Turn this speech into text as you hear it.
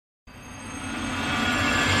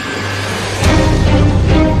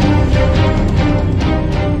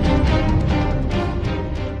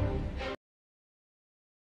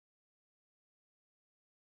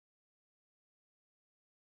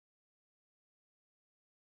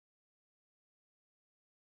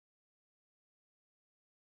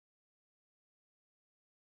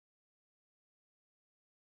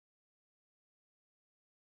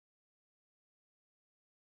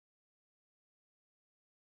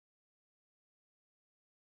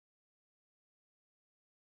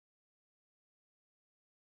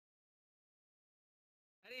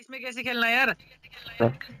इसमें कैसे खेलना है यार?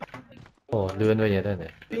 ओ लेवन में ये रहने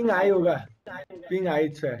पिंग हाई होगा, पिंग हाई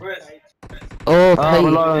है। ओ भाई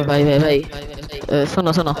भाई भाई भाई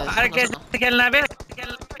सुनो सुनो। अरे कैसे खेलना है बे?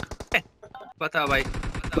 बताओ भाई।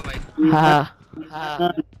 हाँ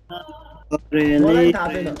मलाई थाहा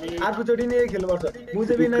छैन, अर्कोचोटि नै खेल्नुपर्छ।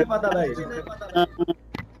 मुझे भी नहीं पता भाई।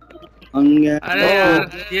 अरे यार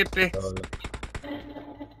ये पे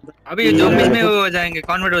अभी ये zombies में वो हो जाएंगे,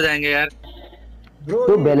 कन्वर्ट हो जाएंगे यार। ब्रो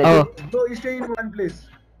तू बेले ओ bro stay in one place.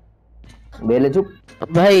 बेले चुप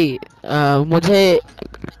भाई मुझे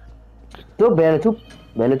चुप बेले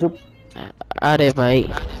चुप अरे भाई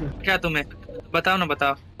क्या तुम्हें बताओ ना,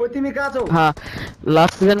 बताओ। ओ तिमी कहाँ छौ? हाँ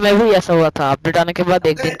लास्ट सीजन में भी ऐसा हुआ था, अपडेट आने के बाद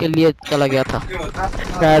एक दिन के लिए चला गया था,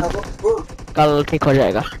 शायद कल ठीक हो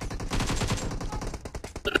जाएगा।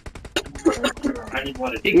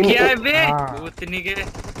 ये क्या है बे? उतनी के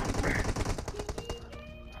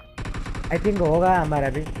आई थिंक होगा हमारा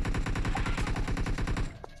भी।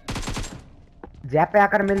 जैप पे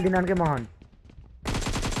आकर मिल दिन के मोहन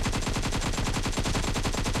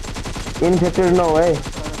इन्फेक्टेड नो है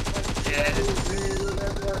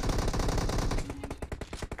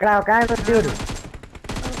कहाँ गर्दै हो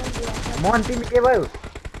मोहन? तिमी के भयो?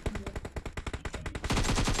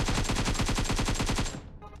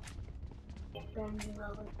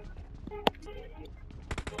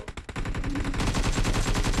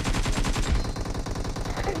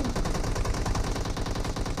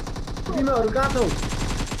 तिमीहरू कहाँ छौ?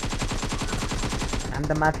 हामी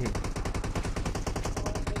त माथि।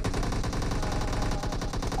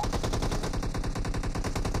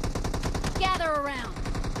 Gather around.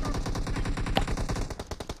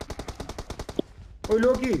 ओ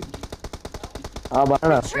लोकी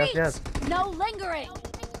भन Retreat. No lingering.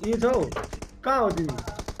 यी छौ? कहाँ हो तिमी?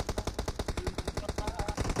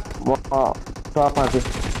 म टपमा छु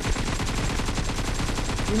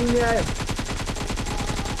तिमी नि आयो?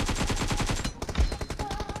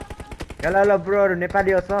 हेलो ब्रोहरु,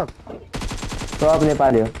 नेपाली हो सब? सब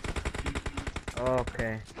नेपाली हो। ओके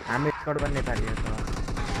हामी स्कोर पनि नेपाली हो सब।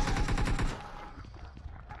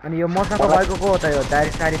 अनि यो मसँग भएको को हो त? यो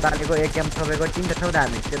दारी सारी पालेको एक गेम सबैको टिम त छौ त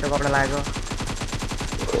हामी, त्यो त कपडा लागेको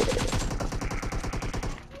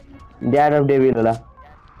ड्याड अफ डेभिल होला।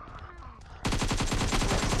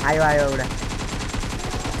 आयो आयो एउटा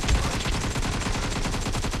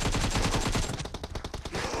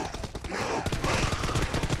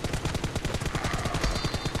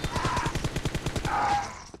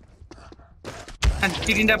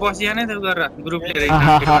तिनटा बसिया नै गरेर ग्रुप लिएर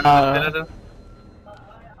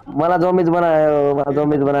मलाई जमिज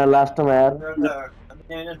बनायो लास्टमा यार।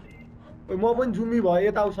 ओ म पनि जुम्बी भए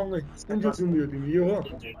यता आउ सँगै। कुन चाहिँ जुम्बी हो तिमी? यो हो?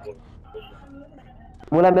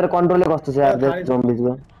 मलाई मेरो कन्ट्रोलले कस्तो छ यार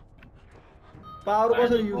जम्बिजको। पावर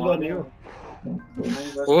कसरी युज गर्ने हो?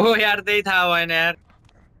 ओ यार त्यही थाहा भएन यार।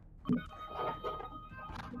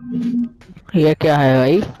 ये क्या है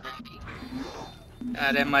भाई?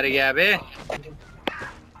 अरे मर गया बे,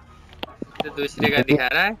 तो दूसरे का दिखा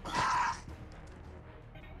रहा है।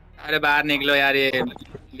 अरे बाहर निकलो यार, ये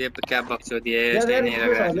क्या बकचोदी है, सही नहीं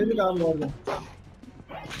लग रहा है।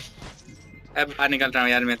 अब बाहर निकल रहा हूँ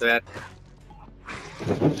यार मैं तो यार।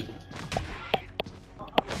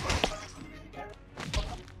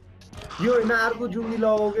 यो हैन अर्को जुम्बी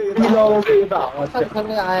लगाओगे यो त आवाज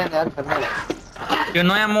खेल्ने आएन यार खेल्ने। यो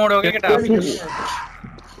नयाँ मोड हो क्या केटा?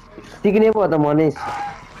 सिक्ने पो त मनिस।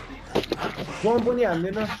 बम पनि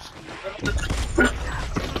हान्दैन।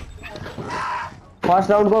 फर्स्ट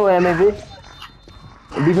राउन्ड को एमएपी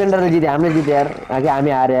डिफेन्डरले जिते, हामीले जिते यार। आगे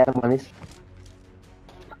हामी हारे यार मनिस।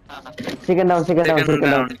 सेकेन्ड राउन्ड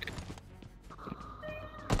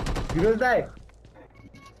गिरल दाइ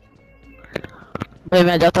भाई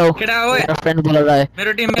मैं जाता हूँ, मेरा फ्रेंड बुला रहा है।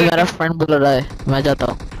 मेरा टीम मेरा फ्रेंड बुला रहा है, मैं जाता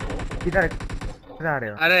हूँ। किधर आ रहे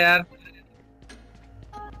हो? अरे यार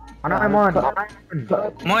अना मोहन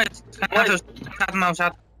म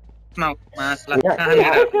सात नौ मासला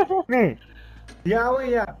नहीं यहाँ हो,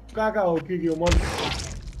 यहाँ कहाँ हो के हो? म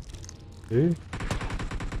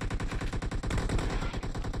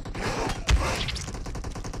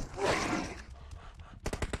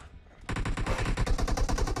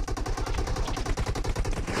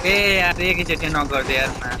ए यार एक ही चट्टी नॉक कर दे यार।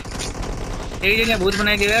 मैं एक जगह भूत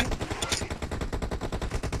बनाई दे यार।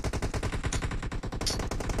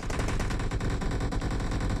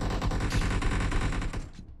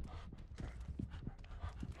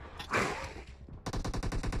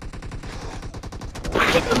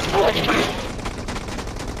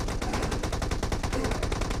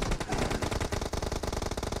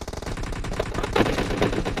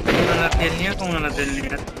 कौन वाला तेल नहीं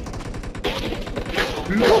है?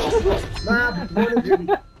 मा बोले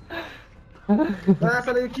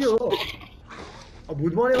आशाले के हो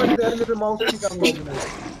भूत बनेपछि त यार मेरो माउस पनि काम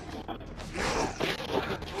गर्दैन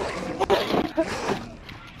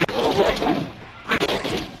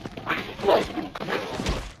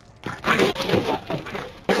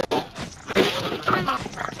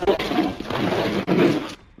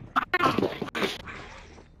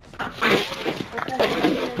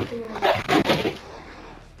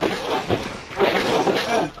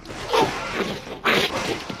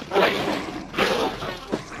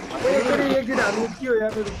के हो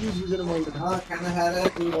यार मेरो के बुझेर मैले खाना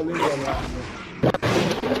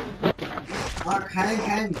खाएर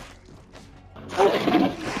खाएँ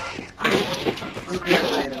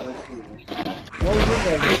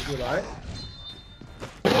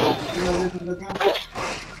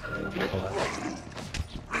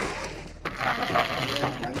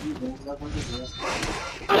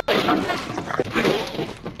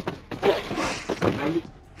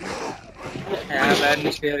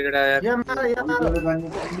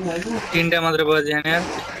तीनटा मात्र बजे यार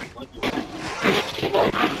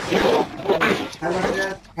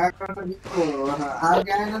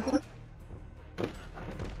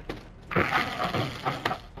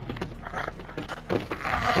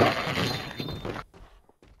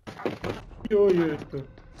यो यस्तो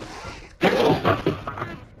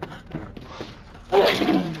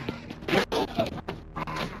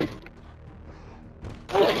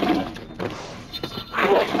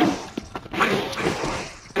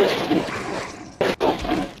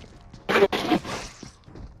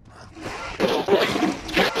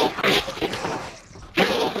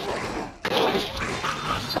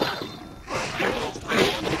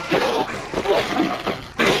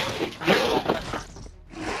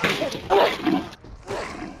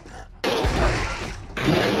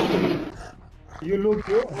यो लोग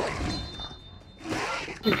हो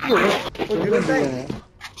ओ धीरज भाइ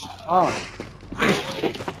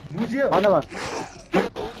बुझ्यो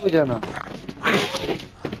बुझ्यो न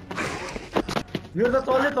मेरो त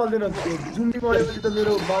चल्दैन जुम्बी बढेपछि त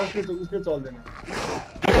मेरो माउसले त उसले चल्दैन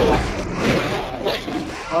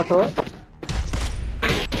अथो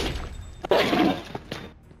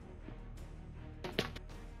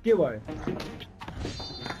के भयो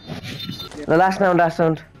लास्ट राउन्ड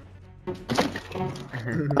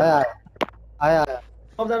आया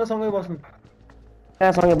सबजना सँगै बस्नु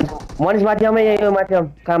कहाँ सँगै मनिष माथि आउँ यो माथि आउँ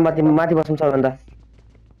काम माथि बस्नु सबभन्दा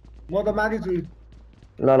म त माथि छु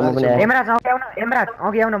ल म पनि आएँ एमराज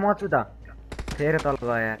अघि आउन म छु त फेरि तल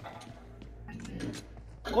गयो यार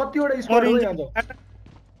कतिवटा स्कोर हो यहाँ त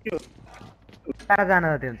टाढा जान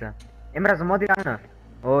त्यो हुन्छ एमराज मतिर आउन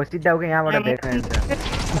हो सिधा उके यहाँबाट देख्न हुन्छ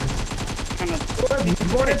भूत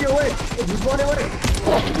बने त्यो ओए भूत बने ओए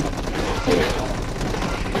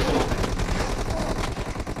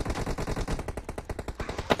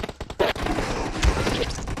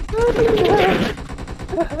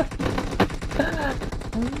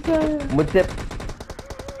मुझसे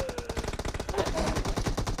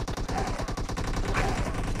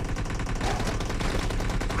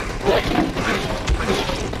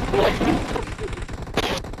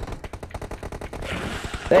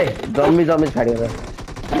जम्मी छाडियो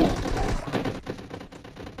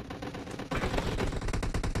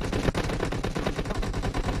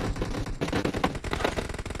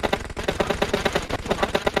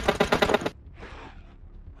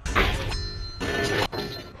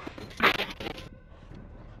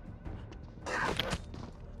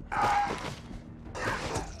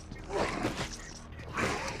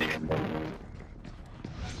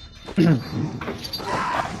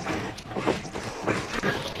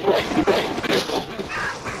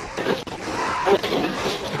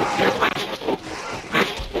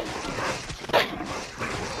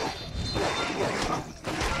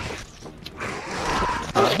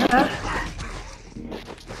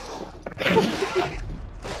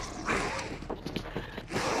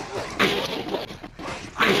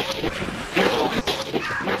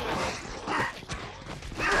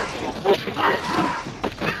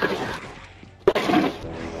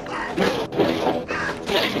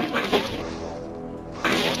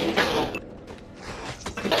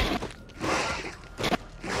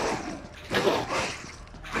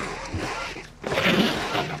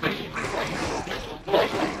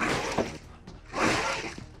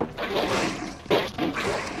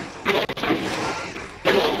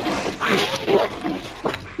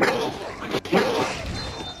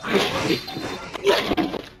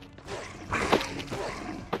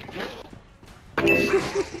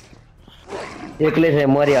एक्लै छ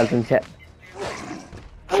मरिहाल्छ नि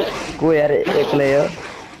को यार एक्लै हो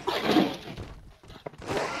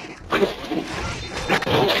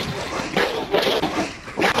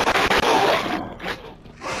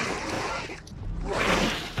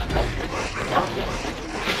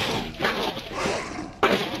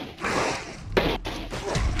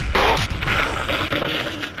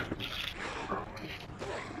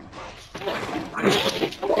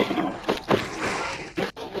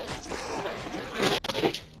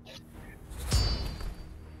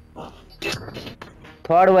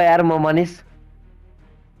थर्ड भयो यार म मनिष